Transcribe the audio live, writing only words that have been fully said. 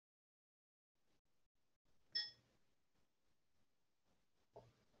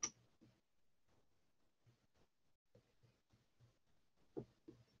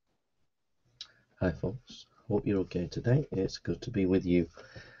Hi folks, hope you're okay today. It's good to be with you.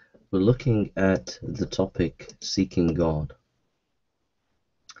 We're looking at the topic seeking God,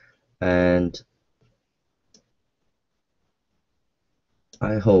 and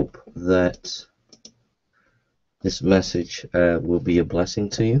I hope that this message will be a blessing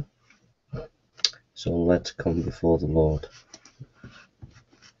to you. So let's come before the Lord.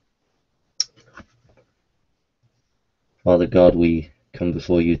 Father God, we come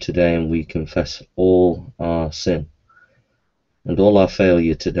before you today and we confess all our sin and all our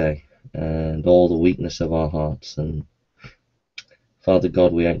failure today and all the weakness of our hearts. And Father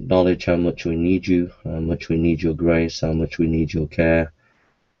God, we acknowledge how much we need you, how much we need your grace, how much we need your care,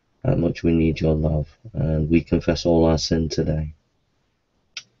 how much we need your love. And we confess all our sin today.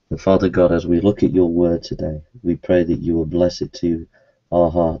 And Father God, as we look at your word today, we pray that you will bless it to our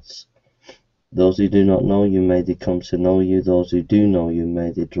hearts. Those who do not know you, may they come to know you. Those who do know you,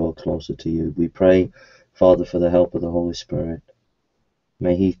 may they draw closer to you. We pray, Father, for the help of the Holy Spirit.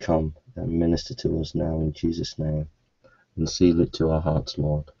 May he come and minister to us now in Jesus' name, and seal it to our hearts,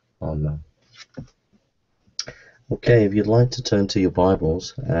 Lord. Amen. Okay, if you'd like to turn to your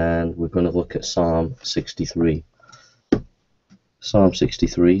Bibles, and we're going to look at Psalm 63. Psalm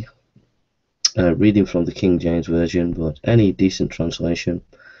 63, reading from the King James Version, but any decent translation,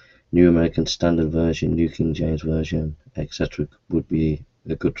 New American Standard Version, New King James Version, etc. would be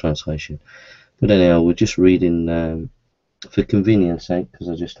a good translation. But anyhow, we're just reading for convenience sake, because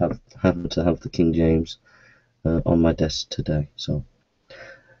I just happen to have the King James on my desk today. So,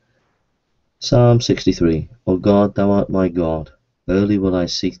 Psalm 63. O God, thou art my God, early will I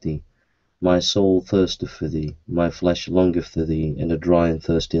seek thee. My soul thirsteth for thee, my flesh longeth for thee in a dry and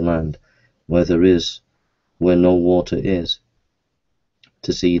thirsty land, where no water is,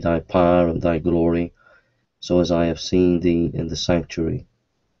 to see thy power and thy glory, so as I have seen thee in the sanctuary.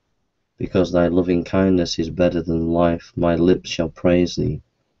 Because thy loving kindness is better than life, my lips shall praise thee.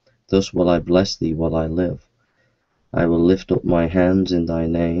 Thus will I bless thee while I live. I will lift up my hands in thy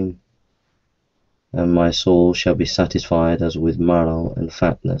name, and my soul shall be satisfied as with marrow and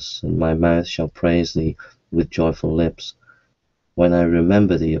fatness, and my mouth shall praise thee with joyful lips. When I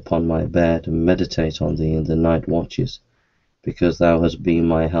remember thee upon my bed, and meditate on thee in the night watches, because thou hast been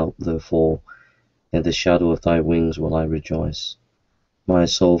my help, therefore in the shadow of thy wings will I rejoice. My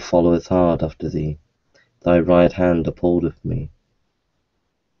soul followeth hard after thee, thy right hand upholdeth me.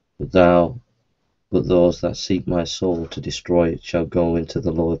 But those that seek my soul to destroy it shall go into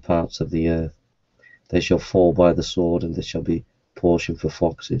the lower parts of the earth. They shall fall by the sword, and there shall be portion for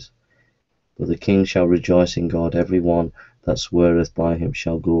foxes. But the king shall rejoice in God, every one that sweareth by him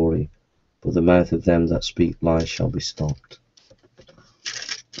shall glory, but the mouth of them that speak lies shall be stopped.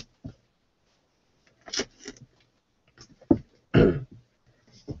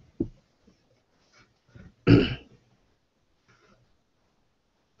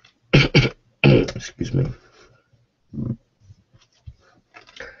 Excuse me.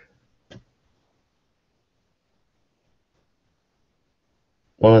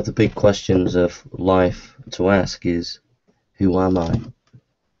 One of the big questions of life to ask is, who am I?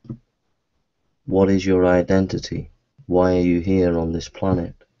 What is your identity? Why are you here on this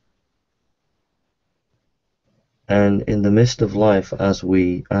planet? And in the midst of life, as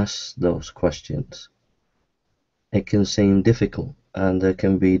we ask those questions, it can seem difficult, and there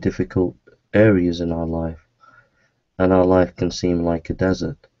can be difficult areas in our life, and our life can seem like a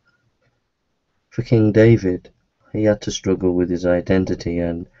desert. For King David, he had to struggle with his identity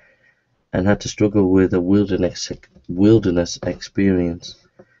and had to struggle with a wilderness experience.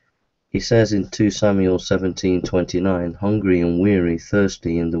 He says in 2 Samuel 17:29, hungry and weary,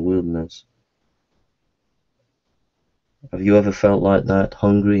 thirsty in the wilderness. Have you ever felt like that,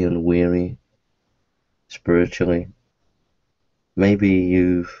 hungry and weary spiritually? Maybe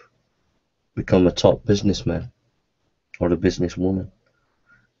you've become a top businessman or a businesswoman,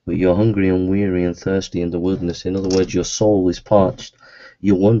 but you're hungry and weary and thirsty in the wilderness. In other words, your soul is parched.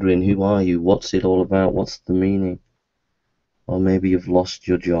 You're wondering, who are you? What's it all about? What's the meaning? Or maybe you've lost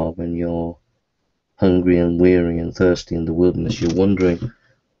your job and you're hungry and weary and thirsty in the wilderness. You're wondering,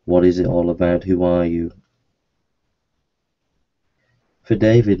 what is it all about? Who are you? For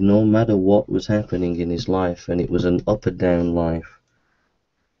David, no matter what was happening in his life, and it was an up and down life,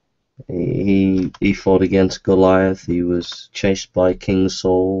 he fought against Goliath, he was chased by King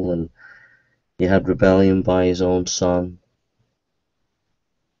Saul, and he had rebellion by his own son.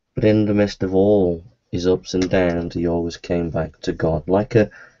 But in the midst of all his ups and downs, he always came back to God, like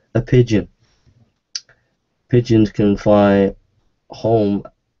a pigeon. Pigeons can fly home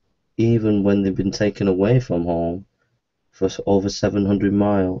even when they've been taken away from home for over 700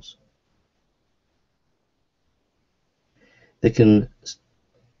 miles. They can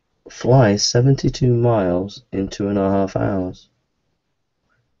fly 72 miles in 2.5 hours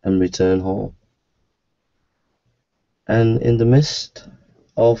and return home. And in the midst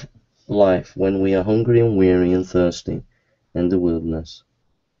of life, when we are hungry and weary and thirsty in the wilderness,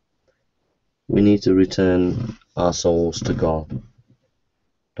 we need to return our souls to God.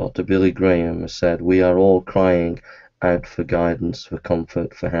 Dr. Billy Graham has said, we are all crying out for guidance, for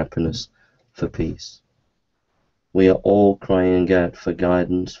comfort, for happiness, for peace. We are all crying out for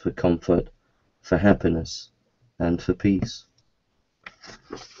guidance, for comfort, for happiness, and for peace.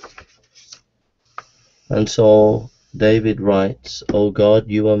 And so David writes, O God,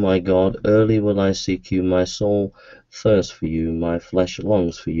 you are my God, early will I seek you, my soul thirsts for you, my flesh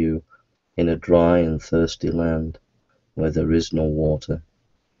longs for you, in a dry and thirsty land, where there is no water.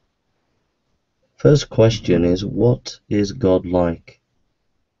 First question is, what is God like?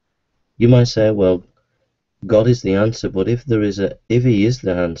 You might say, well, God is the answer, but if he is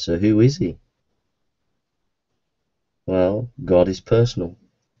the answer, who is he? Well, God is personal.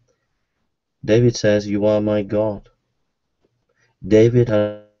 David says, you are my God. David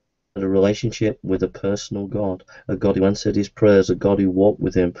had a relationship with a personal God, a God who answered his prayers, a God who walked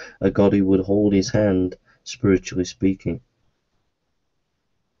with him, a God who would hold his hand, spiritually speaking.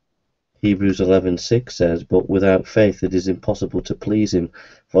 Hebrews 11:6 says, but without faith it is impossible to please him,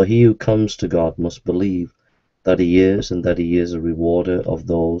 for he who comes to God must believe that he is, and that he is a rewarder of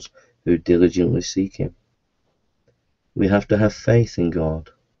those who diligently seek him. We have to have faith in God,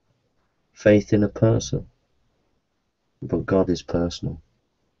 faith in a person, but God is personal.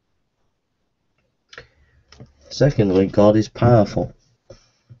 Secondly, God is powerful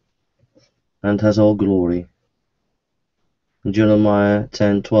and has all glory. Jeremiah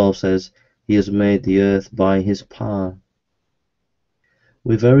 10:12 says, he has made the earth by his power.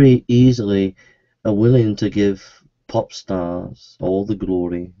 We very easily are willing to give pop stars all the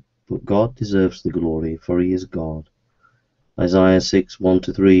glory, but God deserves the glory, for he is God. Isaiah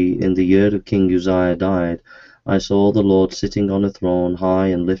 6:1-3, in the year that King Uzziah died, I saw the Lord sitting on a throne, high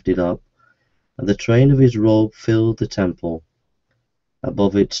and lifted up, and the train of his robe filled the temple.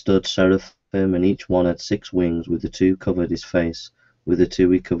 Above it stood seraphim, and each one had 6 wings. With the 2 covered his face, with the 2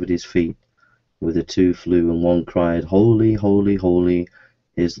 he covered his feet, with the 2 flew, and one cried, holy, holy, holy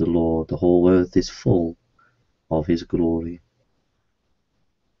is the Lord, the whole earth is full of his glory.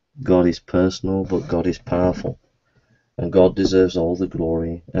 God is personal, but God is powerful, and God deserves all the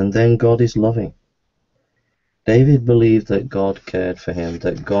glory. And then God is loving. David believed that God cared for him,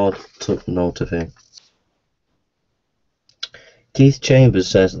 that God took note of him. Keith Chambers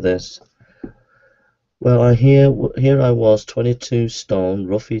says this, well, here I was, 22 stone,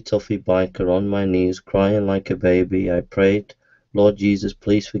 roughy-toughy biker, on my knees, crying like a baby. I prayed, Lord Jesus,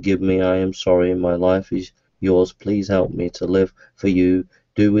 please forgive me, I am sorry, my life is yours, please help me to live for you,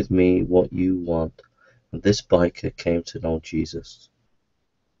 do with me what you want. And this biker came to know Jesus,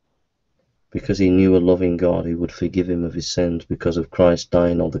 because he knew a loving God who would forgive him of his sins because of Christ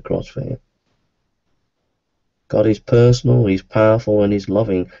dying on the cross for him. God is personal, he's powerful, and he's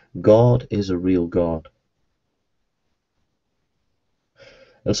loving. God is a real God.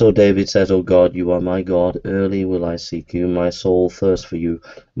 And so David says, O God, you are my God, early will I seek you, my soul thirsts for you,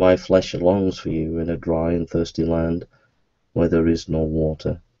 my flesh longs for you in a dry and thirsty land where there is no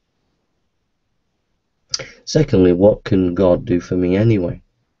water. Secondly, what can God do for me anyway,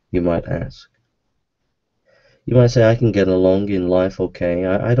 you might ask. You might say, I can get along in life okay,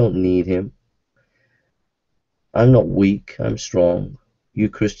 I don't need him. I'm not weak, I'm strong. You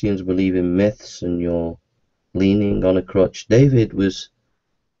Christians believe in myths and you're leaning on a crutch. David was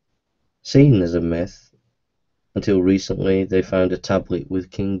seen as a myth until recently they found a tablet with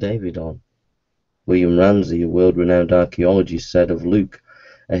King David on. William Ramsay, a world-renowned archaeologist, said of Luke,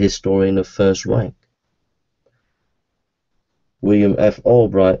 a historian of first rank. William F.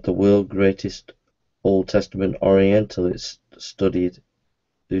 Albright, the world's greatest Old Testament Orientalist,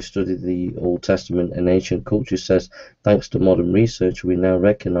 who studied the Old Testament and ancient culture, says, thanks to modern research, we now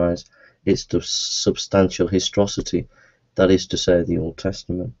recognize its substantial historicity, that is to say, the Old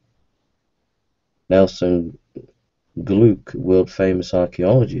Testament. Nelson Gluck, world-famous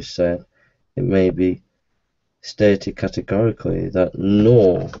archaeologist, said, it may be stated categorically that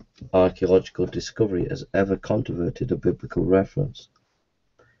no archaeological discovery has ever controverted a biblical reference.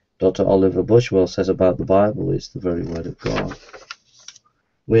 Dr. Oliver Bushwell says about the Bible, it's the very word of God.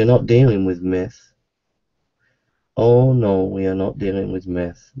 We are not dealing with myth. Oh no, we are not dealing with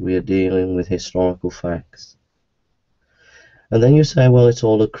myth. We are dealing with historical facts. And then you say, well, it's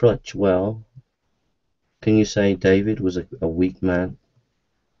all a crutch. Well, can you say David was a weak man?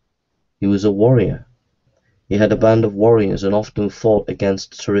 He was a warrior. He had a band of warriors and often fought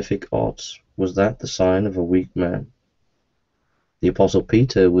against terrific odds. Was that the sign of a weak man? The Apostle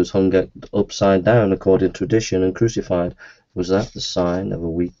Peter was hung upside down according to tradition and crucified. Was that the sign of a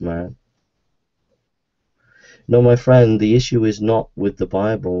weak man? No, my friend, the issue is not with the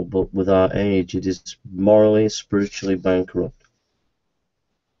Bible, but with our age. It is morally, spiritually bankrupt.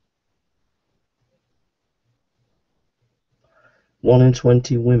 One in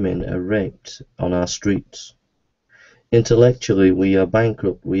 20 women are raped on our streets. Intellectually, we are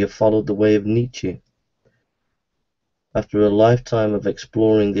bankrupt. We have followed the way of Nietzsche. After a lifetime of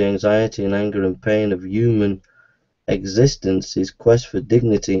exploring the anxiety and anger and pain of human existence, his quest for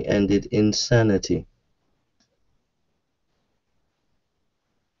dignity ended in sanity.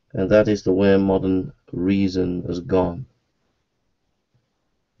 And that is the way modern reason has gone.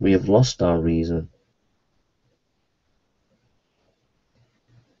 We have lost our reason.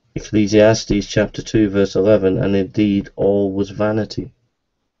 Ecclesiastes chapter 2 verse 11, and indeed all was vanity.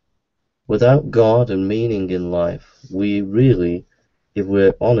 Without God and meaning in life, we really, if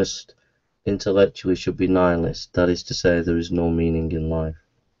we're honest, intellectually should be nihilists. That is to say, there is no meaning in life.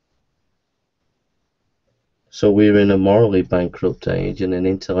 So we're in a morally bankrupt age and an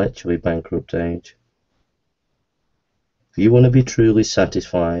intellectually bankrupt age. If you want to be truly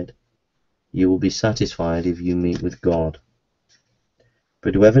satisfied, you will be satisfied if you meet with God.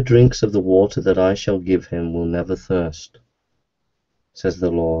 But whoever drinks of the water that I shall give him will never thirst, says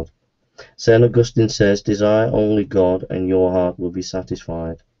the Lord. St. Augustine says, desire only God and your heart will be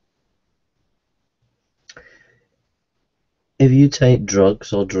satisfied. If you take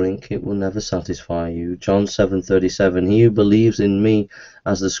drugs or drink, it will never satisfy you. John 7:37, he who believes in me,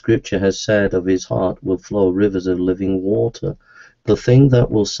 as the scripture has said, of his heart will flow rivers of living water. The thing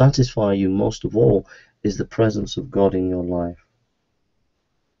that will satisfy you most of all is the presence of God in your life.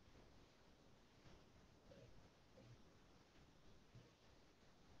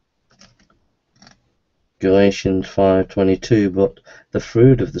 Galatians 5:22, but the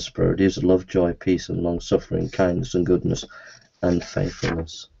fruit of the Spirit is love, joy, peace, and long-suffering, kindness, and goodness, and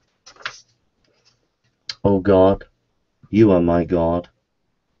faithfulness. O God, you are my God.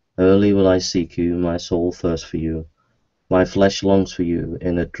 Early will I seek you, my soul thirsts for you. My flesh longs for you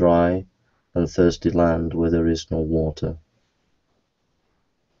in a dry and thirsty land where there is no water.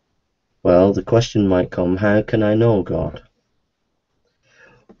 Well, the question might come, how can I know God?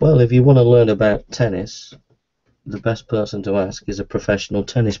 Well, if you want to learn about tennis, the best person to ask is a professional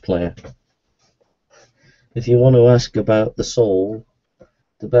tennis player. If you want to ask about the soul,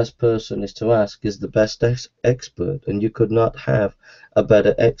 the best person is to ask is the best expert, and you could not have a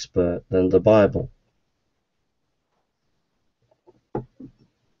better expert than the Bible.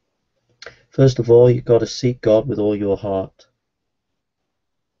 First of all, you've got to seek God with all your heart.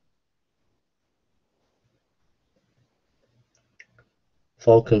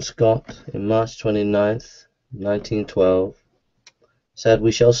 Falcon Scott, in March 29th, 1912, said,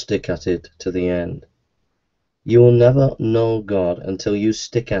 we shall stick at it to the end. You will never know God until you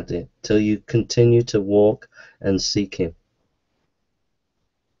stick at it, till you continue to walk and seek him.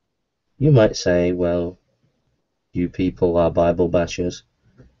 You might say, well, you people are Bible bashers,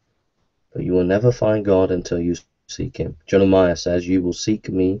 but you will never find God until you seek him. Jeremiah says, you will seek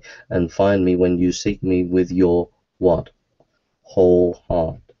me and find me when you seek me with your what? Whole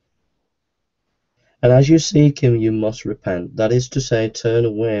heart. And as you seek him, you must repent. That is to say, turn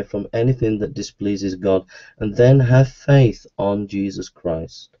away from anything that displeases God, and then have faith on Jesus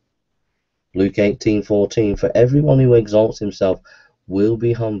Christ. Luke 18:14, for everyone who exalts himself will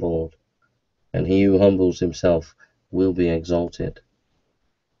be humbled, and he who humbles himself will be exalted.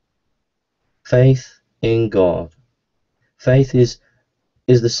 Faith in God. Faith is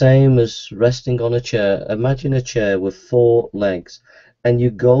the same as resting on a chair. Imagine a chair with 4 legs, and you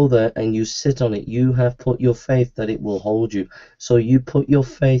go there and you sit on it. You have put your faith that it will hold you. So you put your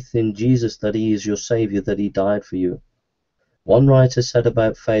faith in Jesus, that he is your Savior, that he died for you. One writer said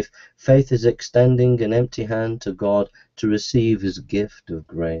about faith, faith is extending an empty hand to God to receive his gift of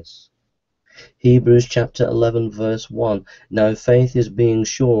grace. Hebrews chapter 11 verse 1, now faith is being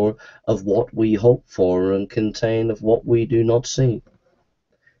sure of what we hope for and contain of what we do not see.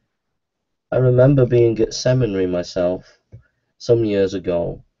 I remember being at seminary myself some years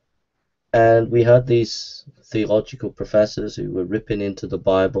ago, and we had these theological professors who were ripping into the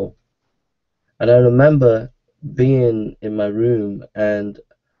Bible, and I remember being in my room and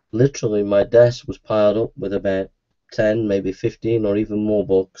literally my desk was piled up with about 10, maybe 15 or even more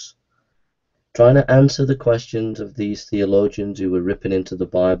books, trying to answer the questions of these theologians who were ripping into the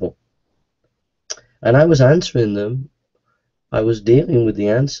Bible. And I was answering them I was dealing with the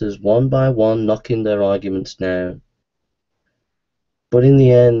answers one by one, knocking their arguments down. But in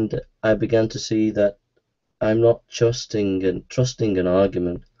the end, I began to see that I'm not trusting an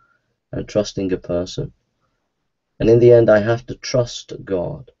argument. I'm trusting a person. And in the end, I have to trust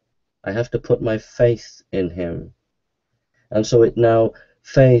God. I have to put my faith in Him. And so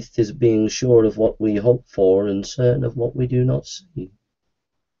faith is being sure of what we hope for and certain of what we do not see.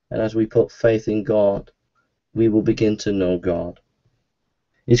 And as we put faith in God, we will begin to know God.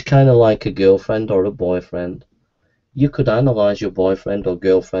 It's kind of like a girlfriend or a boyfriend. You could analyze your boyfriend or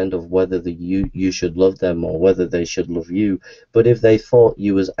girlfriend of whether you should love them or whether they should love you, but if they thought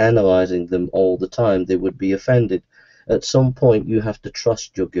you was analyzing them all the time, they would be offended. At some point, you have to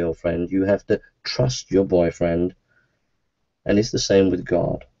trust your girlfriend, you have to trust your boyfriend, and it's the same with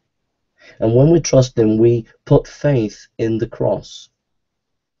God. And when we trust Him, we put faith in the cross.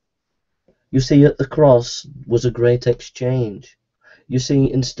 You see, at the cross was a great exchange. You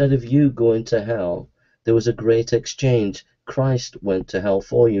see, instead of you going to hell, there was a great exchange. Christ went to hell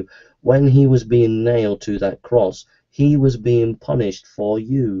for you. When He was being nailed to that cross, He was being punished for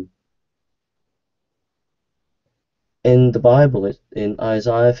you. In the Bible, in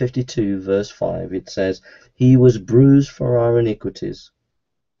Isaiah 52, verse 5, it says, He was bruised for our iniquities.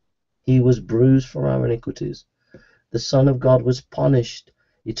 He was bruised for our iniquities. The Son of God was punished.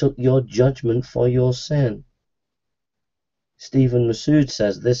 He took your judgment for your sin. Stephen Masood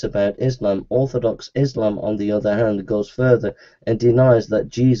says this about Islam. Orthodox Islam, on the other hand, goes further and denies that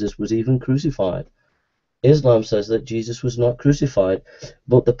Jesus was even crucified. Islam says that Jesus was not crucified,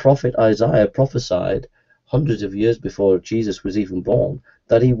 but the prophet Isaiah prophesied hundreds of years before Jesus was even born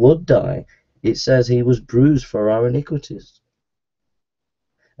that He would die. It says He was bruised for our iniquities.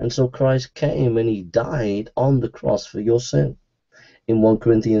 And so Christ came and He died on the cross for your sin. In 1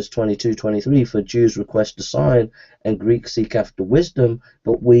 Corinthians 22:23, for Jews request a sign and Greeks seek after wisdom,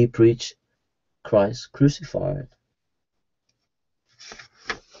 but we preach Christ crucified.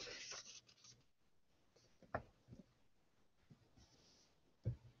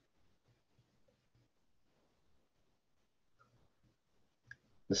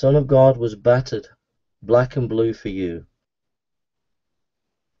 The Son of God was battered, black and blue for you.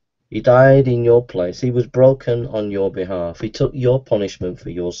 He died in your place. He was broken on your behalf. He took your punishment for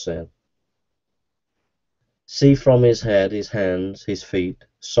your sin. See from His head, His hands, His feet,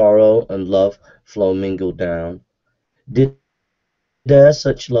 sorrow and love flow mingled down. Did dare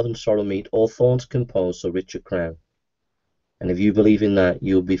such love and sorrow meet, all thorns compose so rich a crown? And if you believe in that,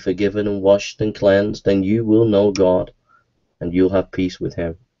 you'll be forgiven and washed and cleansed, and you will know God, and you'll have peace with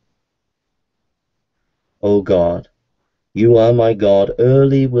Him. O God, You are my God,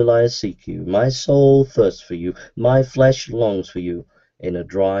 early will I seek You. My soul thirsts for You, my flesh longs for You, in a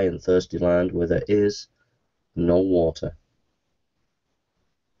dry and thirsty land where there is no water.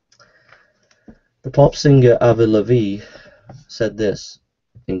 The pop singer Avril Lavigne said this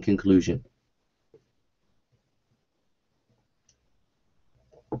in conclusion.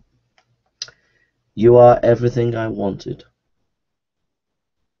 You are everything I wanted.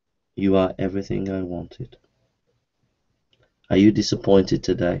 You are everything I wanted. Are you disappointed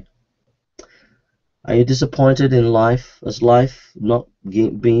today? Are you disappointed in life? Has life not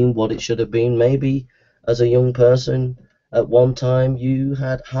been what it should have been? Maybe as a young person, at one time you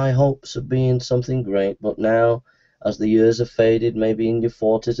had high hopes of being something great, but now, as the years have faded, maybe in your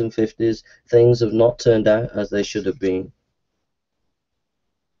 40s and 50s, things have not turned out as they should have been.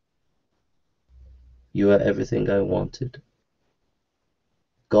 You are everything I wanted.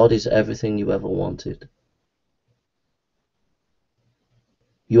 God is everything you ever wanted.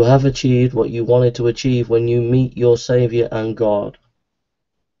 You have achieved what you wanted to achieve when you meet your Savior and God.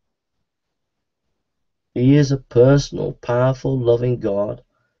 He is a personal, powerful, loving God,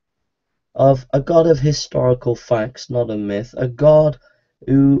 a God of historical facts, not a myth, a God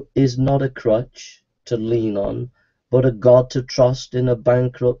who is not a crutch to lean on, but a God to trust in a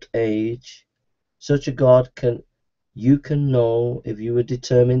bankrupt age. Such a God you can know if you are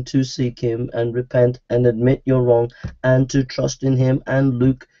determined to seek Him and repent and admit you're wrong and to trust in Him and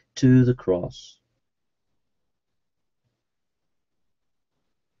look to the cross.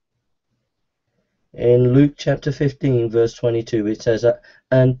 In Luke chapter 15, verse 22, it says,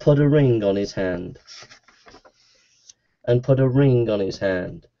 and put a ring on his hand. And put a ring on his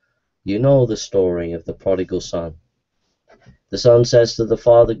hand. You know the story of the prodigal son. The son says to the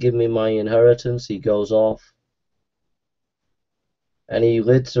father, give me my inheritance. He goes off. And he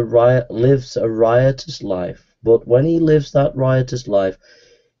lives a riotous life. But when he lives that riotous life,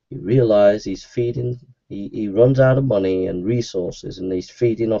 he realizes he runs out of money and resources, and he's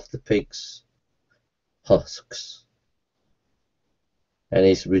feeding off the pigs' husks. and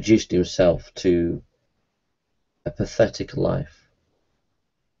he's reduced himself to a pathetic life.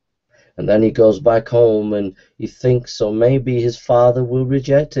 And then he goes back home and he thinks, so maybe his father will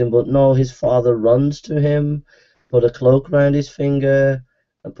reject him, but no, his father runs to him, put a cloak round his finger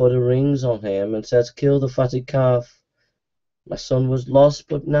and put rings on him and says, kill the fatted calf. My son was lost,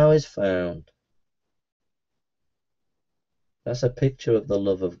 but now is found. That's a picture of the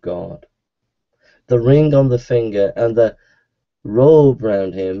love of God. The ring on the finger and the robe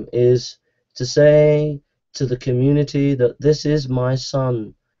round him is to say to the community that this is my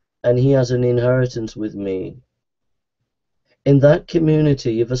son and he has an inheritance with me. In that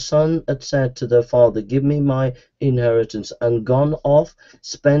community, if a son had said to their father, give me my inheritance, and gone off,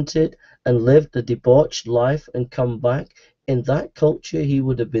 spent it, and lived a debauched life and come back, in that culture he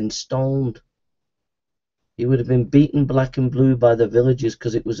would have been stoned. He would have been beaten black and blue by the villagers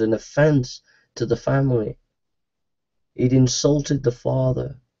because it was an offense to the family. He'd insulted the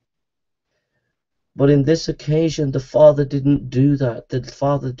father. But in this occasion, the father didn't do that. The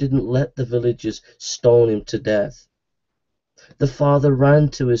father didn't let the villagers stone him to death. The father ran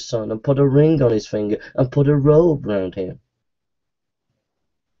to his son and put a ring on his finger and put a robe round him.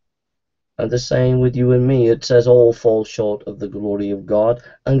 And the same with you and me. It says all fall short of the glory of God.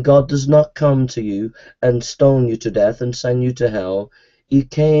 And God does not come to you and stone you to death and send you to hell. He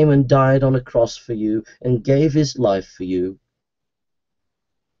came and died on a cross for you and gave his life for you.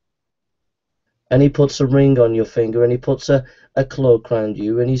 And he puts a ring on your finger and he puts a cloak around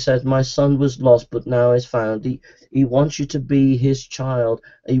you and he says, my son was lost but now is found. He wants you to be his child.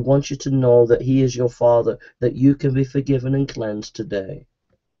 He wants you to know that he is your father, that you can be forgiven and cleansed today.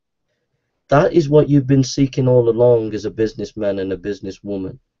 That is what you've been seeking all along as a businessman and a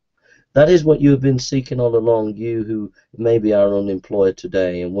businesswoman. That is what you have been seeking all along, you who maybe are unemployed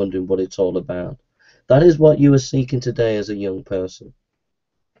today and wondering what it's all about. That is what you are seeking today as a young person.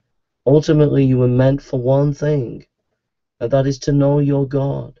 Ultimately, you were meant for one thing, and that is to know your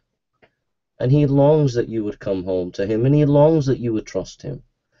God. And he longs that you would come home to him, and he longs that you would trust him.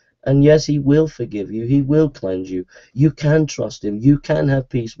 And yes, he will forgive you. He will cleanse you. You can trust him. You can have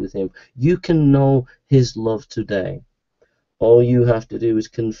peace with him. You can know his love today. All you have to do is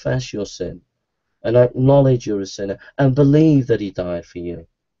confess your sin and acknowledge you're a sinner and believe that he died for you.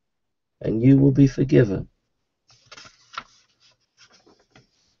 And you will be forgiven.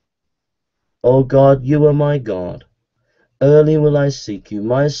 Oh God, you are my God. Early will I seek you.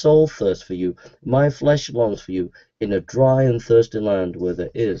 My soul thirsts for you. My flesh longs for you in a dry and thirsty land where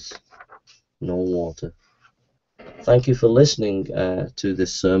there is no water. Thank you for listening to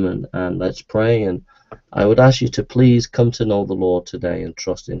this sermon, and let's pray. And I would ask you to please come to know the Lord today and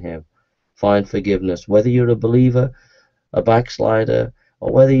trust in him. Find forgiveness. Whether you're a believer, a backslider,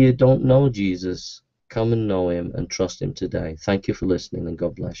 or whether you don't know Jesus, come and know him and trust him today. Thank you for listening, and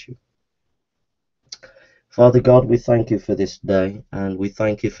God bless you. Father God, we thank you for this day, and we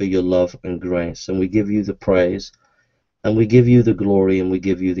thank you for your love and grace, and we give you the praise, and we give you the glory, and we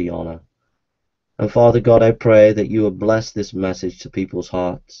give you the honor. And Father God, I pray that you will bless this message to people's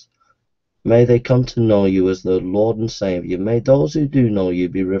hearts. May they come to know you as their Lord and Savior. May those who do know you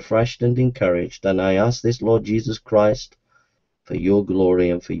be refreshed and encouraged. And I ask this, Lord Jesus Christ, for your glory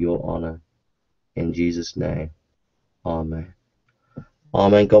and for your honor. In Jesus' name, amen.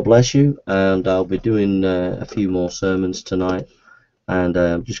 Amen. God bless you. And I'll be doing a few more sermons tonight. And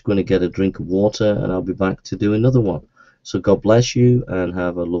I'm just going to get a drink of water, and I'll be back to do another one. So God bless you, and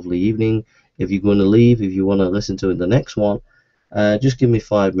have a lovely evening. If you're going to leave, if you want to listen to the next one, just give me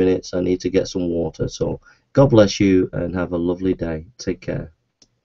 5 minutes. I need to get some water. So God bless you, and have a lovely day. Take care.